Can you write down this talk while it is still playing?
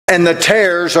and the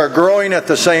tares are growing at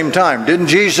the same time. Didn't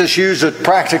Jesus use a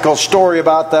practical story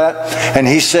about that? And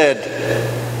he said,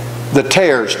 the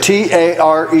tares,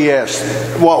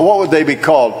 T-A-R-E-S, what would they be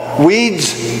called?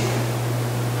 Weeds?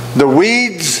 The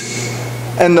weeds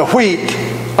and the wheat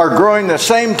are growing the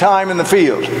same time in the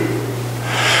field.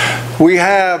 We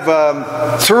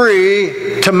have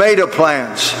 3 tomato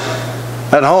plants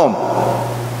at home.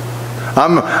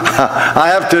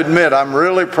 I have to admit, I'm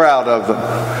really proud of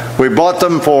them. We bought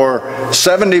them for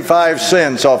 75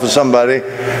 cents off of somebody,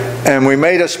 and we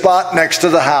made a spot next to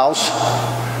the house,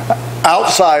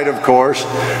 outside of course,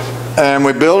 and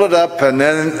we built it up, and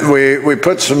then we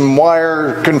put some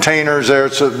wire containers there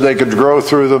so they could grow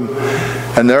through them,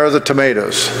 and there are the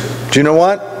tomatoes. Do you know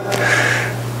what?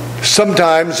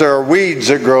 Sometimes there are weeds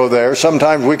that grow there.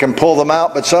 Sometimes we can pull them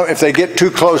out, but if they get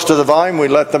too close to the vine, we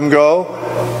let them go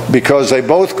because they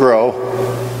both grow.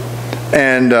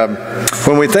 And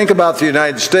when we think about the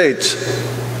United States,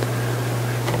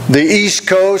 the East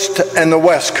Coast and the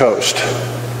West Coast.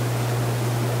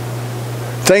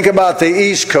 Think about the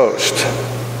East Coast.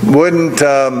 Wouldn't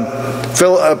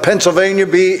Pennsylvania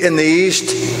be in the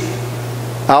east?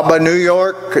 Out by New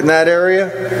York, in that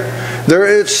area?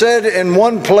 It's said in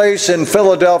one place in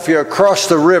Philadelphia across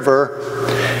the river,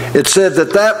 it said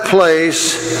that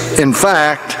place, in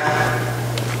fact,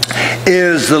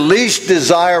 is the least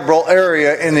desirable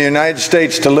area in the United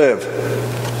States to live.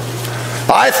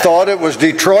 I thought it was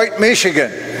Detroit,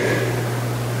 Michigan.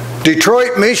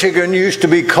 Detroit, Michigan used to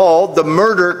be called the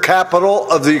murder capital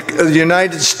of the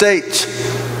United States.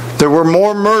 There were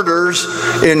more murders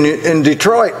in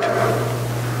Detroit.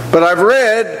 But I've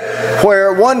read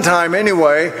where one time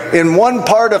anyway, in one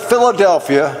part of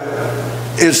Philadelphia,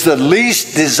 is the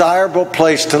least desirable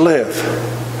place to live.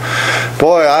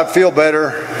 Boy, I feel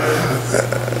better.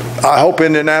 I hope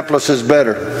Indianapolis is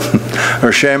better,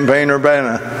 or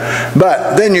Champaign-Urbana.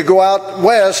 But then you go out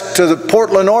west to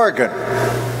Portland, Oregon.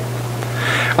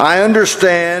 I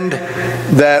understand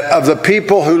that of the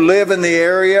people who live in the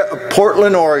area of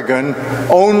Portland, Oregon,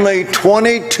 only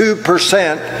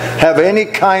 22% have any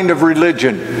kind of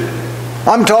religion.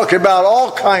 I'm talking about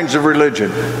all kinds of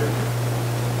religion.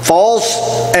 False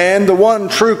and the one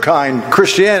true kind,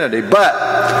 Christianity. But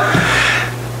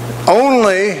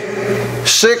only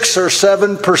 6 or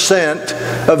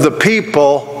 7% of the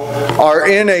people are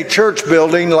in a church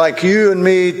building like you and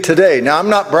me today. Now, I'm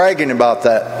not bragging about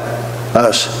that,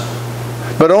 us.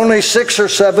 But only 6 or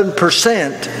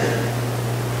 7%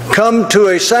 come to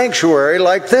a sanctuary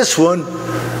like this one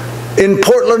in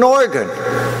Portland, Oregon.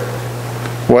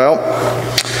 Well,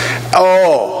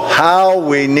 how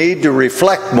we need to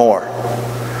reflect more.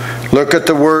 Look at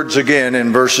the words again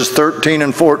in verses 13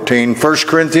 and 14. 1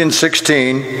 Corinthians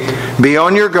 16. Be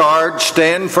on your guard,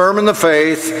 stand firm in the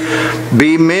faith,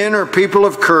 be men or people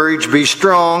of courage, be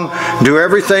strong, do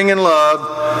everything in love.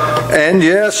 And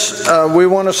yes, we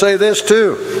want to say this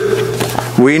too.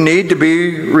 We need to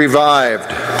be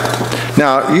revived.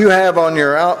 Now, you have on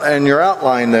your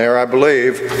outline there, I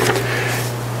believe,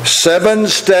 7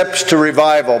 Steps to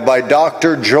Revival by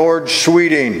Dr. George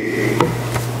Sweeting.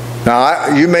 Now,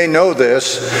 you may know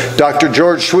this. Dr.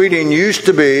 George Sweeting used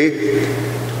to be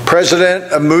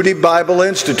president of Moody Bible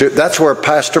Institute. That's where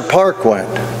Pastor Park went.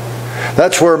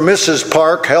 That's where Mrs.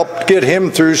 Park helped get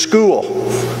him through school.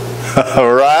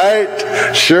 All right?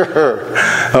 Sure.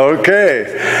 Okay.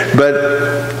 But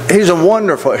he was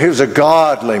a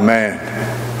godly man.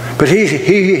 But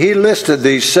he listed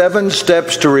these 7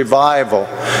 steps to revival,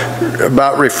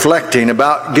 about reflecting,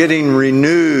 about getting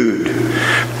renewed.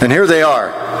 And here they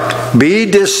are. Be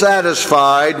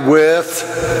dissatisfied with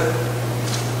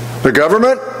the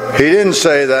government? He didn't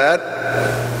say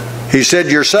that. He said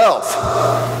yourself.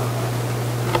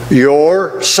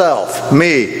 Yourself.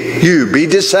 Me. You. Be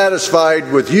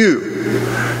dissatisfied with you.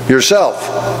 Yourself.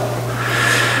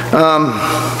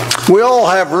 We all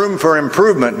have room for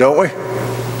improvement, don't we?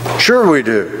 Sure we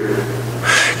do.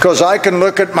 Because I can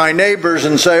look at my neighbors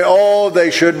and say, oh,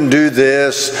 they shouldn't do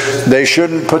this. They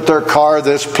shouldn't put their car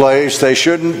this place. They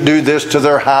shouldn't do this to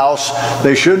their house.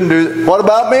 They shouldn't do... What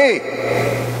about me?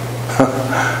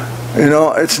 You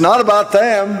know, it's not about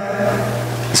them.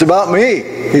 It's about me.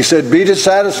 He said, be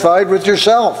dissatisfied with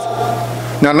yourself.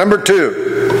 Now, number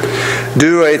 2,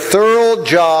 do a thorough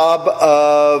job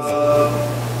of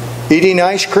eating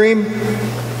ice cream?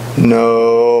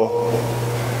 No.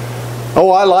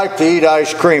 Oh, I like to eat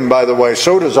ice cream, by the way.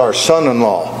 So does our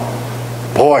son-in-law.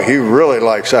 Boy, he really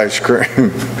likes ice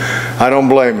cream. I don't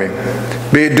blame him.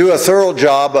 Do a thorough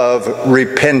job of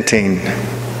repenting.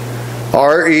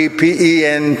 R-E-P-E-N-T-I-N-G.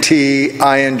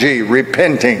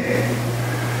 Repenting.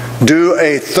 Do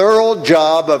a thorough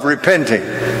job of repenting.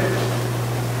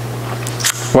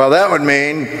 Well, that would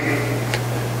mean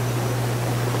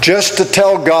just to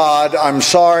tell God I'm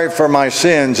sorry for my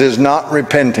sins is not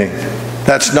repenting.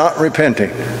 That's not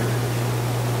repenting.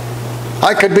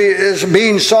 I could be,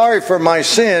 being sorry for my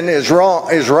sin is wrong,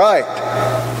 is right,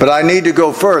 but I need to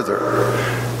go further.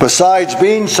 Besides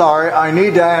being sorry, I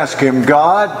need to ask Him,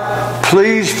 God,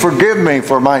 please forgive me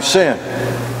for my sin.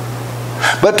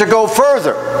 But to go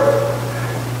further,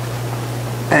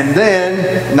 and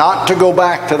then not to go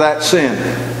back to that sin.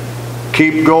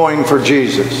 Keep going for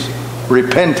Jesus.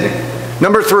 Repenting.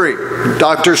 Number 3,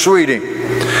 Dr. Sweeting.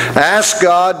 Ask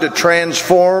God to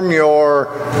transform your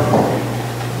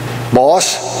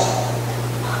boss.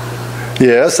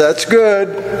 Yes, that's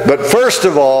good. But first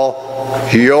of all,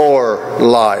 your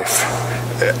life.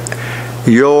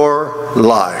 Your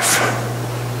life.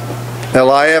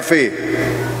 L-I-F-E.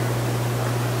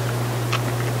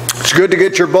 It's good to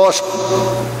get your boss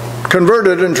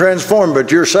converted and transformed, but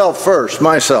yourself first,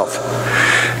 myself.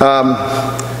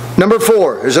 Number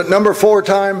 4. Is it number 4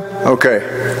 time? Okay.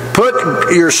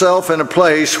 Put yourself in a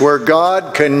place where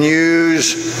God can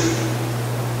use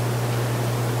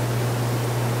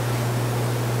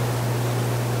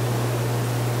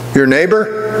your neighbor.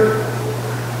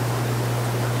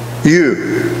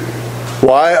 You.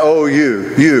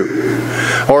 Y-O-U. You.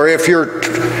 Or if you're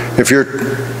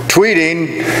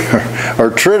tweeting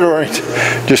or twittering,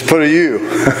 just put a U.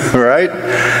 Right?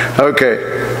 Okay.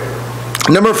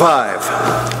 Number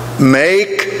 5.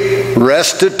 Make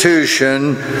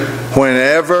restitution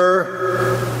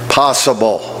whenever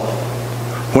possible.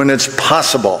 When it's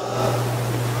possible.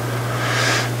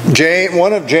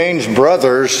 One of Jane's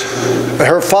brothers,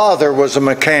 her father was a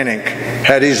mechanic,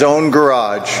 had his own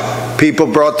garage. People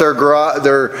brought their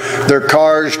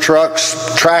cars,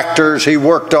 trucks, tractors. He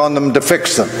worked on them to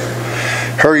fix them.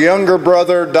 Her younger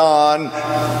brother, Don,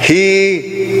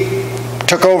 he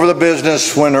took over the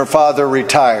business when her father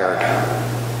retired.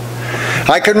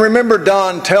 I can remember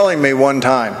Don telling me one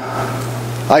time,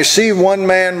 I see one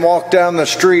man walk down the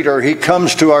street, or he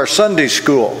comes to our Sunday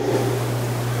school.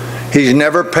 He's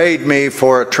never paid me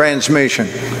for a transmission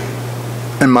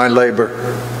in my labor.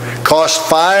 Cost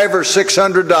 $500 or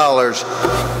 $600.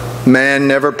 Man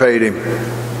never paid him.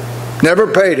 Never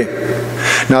paid him.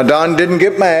 Now Don didn't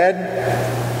get mad,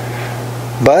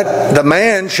 but the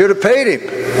man should have paid him.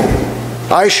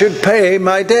 I should pay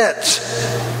my debts.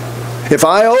 If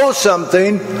I owe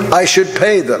something, I should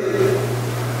pay them.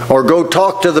 Or go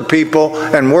talk to the people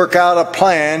and work out a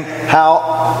plan how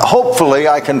hopefully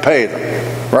I can pay them.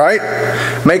 Right?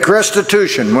 Make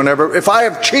restitution whenever. If I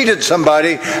have cheated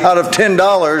somebody out of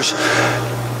 $10,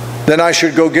 then I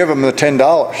should go give them the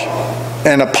 $10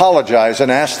 and apologize and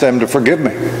ask them to forgive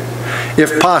me,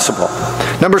 if possible.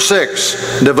 Number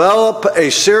 6, develop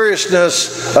a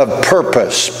seriousness of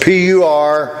purpose.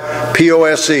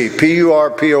 P-U-R-P-O-S-E.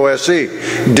 P-U-R-P-O-S-E.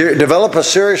 Develop a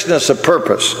seriousness of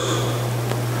purpose.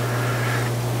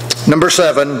 Number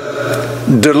 7,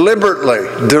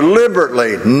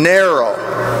 deliberately narrow,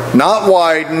 not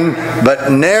widen,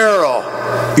 but narrow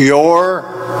your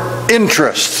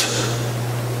interests.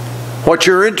 What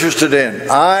you're interested in.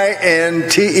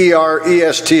 I-N-T-E-R-E-S-T-S.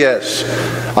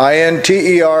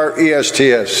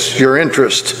 I-N-T-E-R-E-S-T-S. Your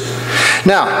interest.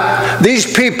 Now, these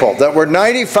people that were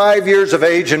 95 years of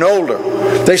age and older,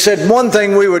 they said one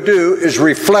thing we would do is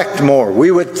reflect more. We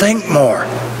would think more.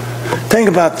 Think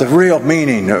about the real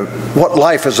meaning of what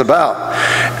life is about.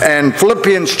 And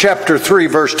Philippians chapter 3,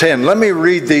 verse 10. Let me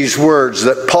read these words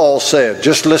that Paul said.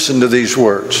 Just listen to these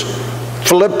words.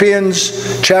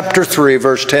 Philippians chapter 3,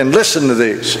 verse 10. Listen to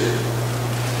these.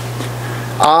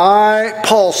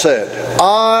 Paul said,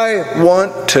 I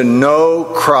want to know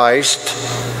Christ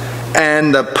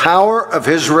and the power of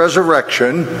His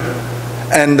resurrection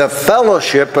and the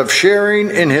fellowship of sharing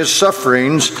in His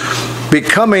sufferings,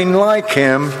 becoming like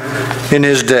Him in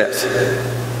His death.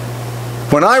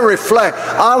 When I reflect,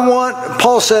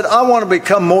 Paul said, I want to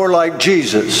become more like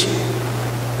Jesus.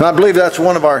 And I believe that's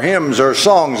one of our hymns or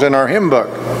songs in our hymn book,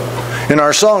 in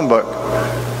our songbook.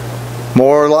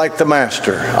 More like the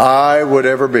Master I would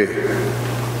ever be.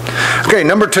 Okay,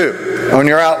 number 2 on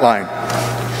your outline.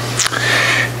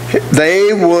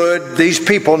 These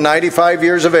people, 95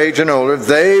 years of age and older,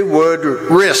 they would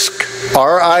risk,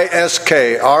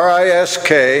 R-I-S-K,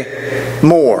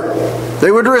 more.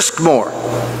 They would risk more.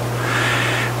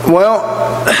 Well,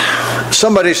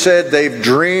 somebody said they've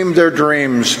dreamed their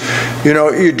dreams. You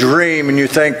know, you dream and you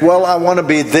think, well, I want to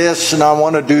be this and I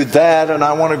want to do that and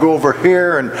I want to go over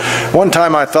here. And one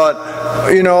time I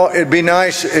thought, you know, it'd be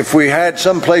nice if we had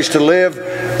some place to live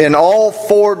in all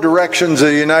 4 directions of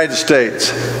the United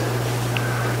States.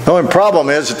 The only problem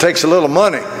is it takes a little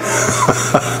money.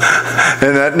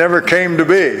 And that never came to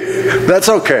be. That's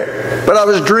okay. But I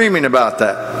was dreaming about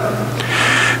that.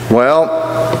 Well,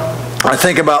 I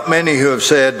think about many who have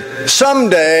said,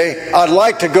 someday I'd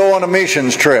like to go on a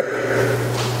missions trip.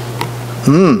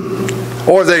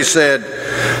 Or they said,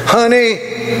 honey,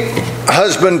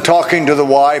 husband talking to the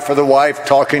wife, or the wife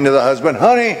talking to the husband,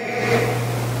 honey,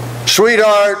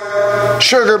 sweetheart,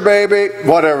 sugar baby,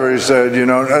 whatever he said,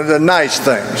 the nice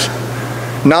things.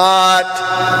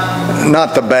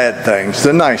 Not the bad things,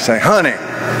 the nice thing. Honey,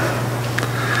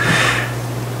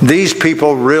 these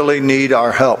people really need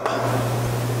our help.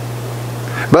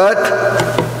 But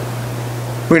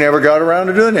we never got around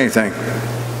to doing anything.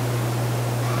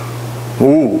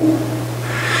 Ooh.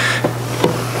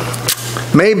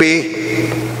 Maybe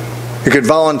you could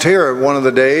volunteer one of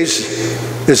the days.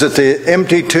 Is it the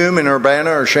empty tomb in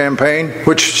Urbana or Champaign?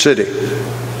 Which city?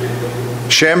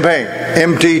 Champaign.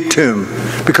 Empty tomb.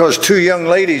 Because two young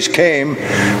ladies came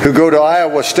who go to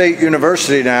Iowa State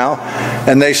University now,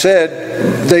 and they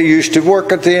said they used to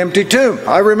work at the empty tomb.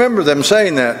 I remember them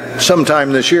saying that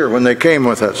sometime this year when they came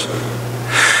with us.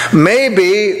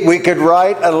 Maybe we could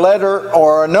write a letter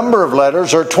or a number of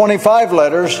letters or 25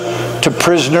 letters to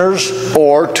prisoners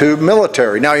or to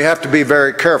military. Now you have to be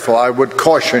very careful. I would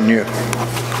caution you.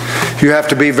 You have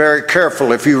to be very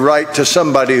careful if you write to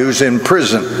somebody who's in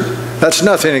prison. That's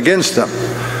nothing against them.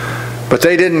 But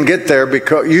they didn't get there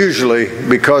usually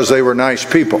because they were nice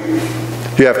people.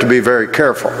 You have to be very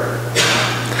careful.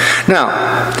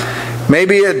 Now,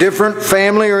 maybe a different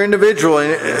family or individual,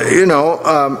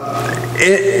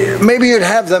 maybe you'd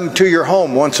have them to your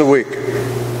home once a week.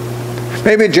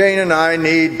 Maybe Jane and I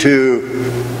need to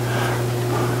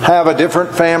have a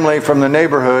different family from the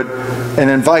neighborhood and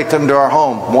invite them to our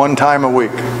home one time a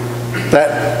week.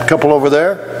 That couple over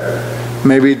there,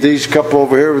 maybe these couple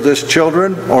over here with this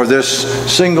children, or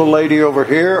this single lady over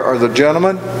here, or the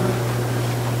gentleman.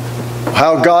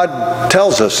 How God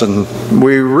tells us, and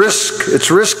we risk.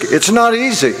 It's not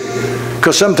easy,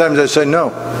 because sometimes they say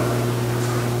no.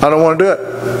 I don't want to do it.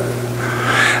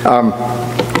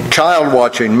 Child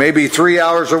watching, maybe 3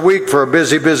 hours a week for a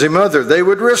busy mother. They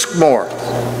would risk more.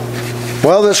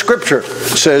 Well, the scripture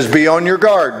says be on your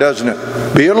guard, doesn't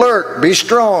it? Be alert, be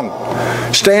strong,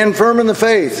 stand firm in the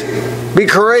faith, be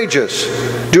courageous,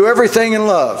 do everything in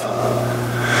love.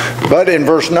 But in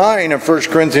verse 9 of 1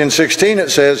 Corinthians 16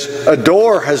 it says, a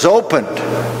door has opened.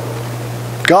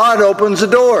 God opens a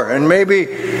door, and maybe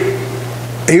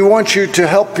He wants you to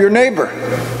help your neighbor,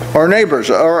 or neighbors,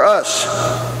 or us.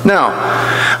 Now,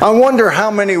 I wonder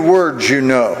how many words you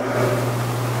know.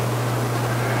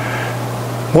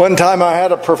 One time I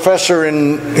had a professor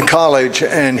in college,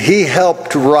 and he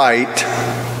helped write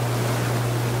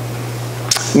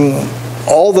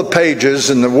all the pages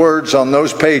and the words on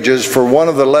those pages for one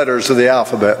of the letters of the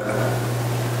alphabet.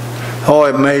 Oh,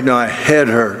 it made my head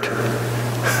hurt.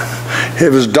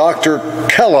 It was Dr.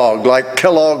 Kellogg, like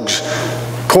Kellogg's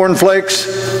cornflakes.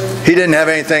 He didn't have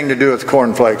anything to do with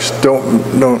cornflakes. Don't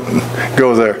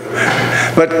go there.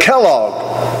 But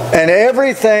Kellogg, and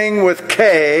everything with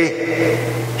K,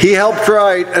 he helped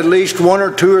write at least 1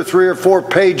 or 2 or 3 or 4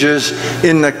 pages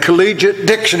in the collegiate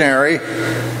dictionary,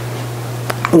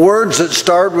 words that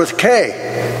started with K.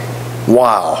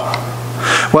 Wow.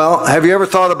 Well, have you ever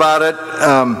thought about it?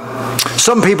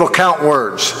 Some people count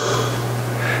words.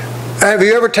 Have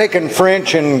you ever taken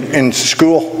French in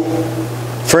school?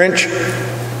 French?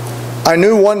 I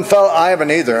knew one fellow, I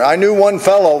haven't either. I knew one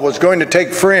fellow was going to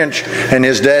take French, and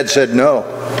his dad said, no.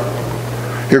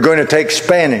 You're going to take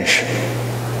Spanish.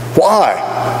 Why?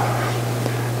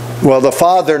 Well, the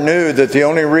father knew that the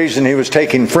only reason he was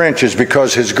taking French is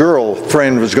because his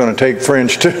girlfriend was going to take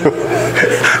French too.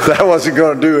 That wasn't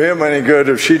going to do him any good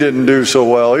if she didn't do so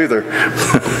well either.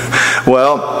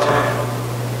 Well,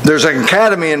 there's an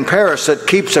academy in Paris that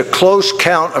keeps a close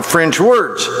count of French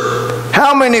words.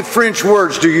 How many French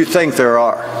words do you think there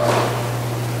are?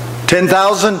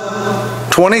 10,000?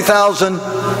 20,000?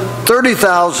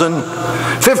 30,000?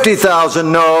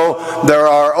 50,000? No, there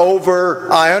are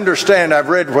over, I understand, I've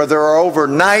read where there are over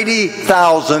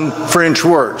 90,000 French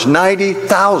words.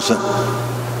 90,000.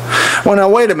 Well, now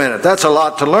wait a minute, that's a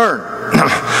lot to learn.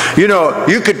 You know,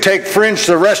 you could take French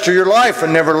the rest of your life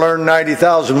and never learn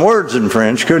 90,000 words in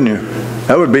French, couldn't you?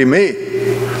 That would be me.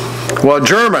 Well,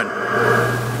 German.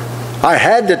 I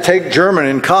had to take German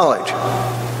in college.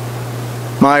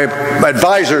 My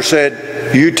advisor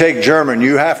said, you take German,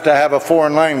 you have to have a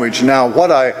foreign language. Now,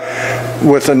 I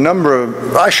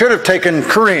should have taken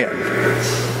Korean.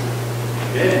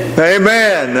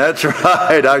 Amen, that's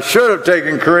right, I should have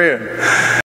taken Korean.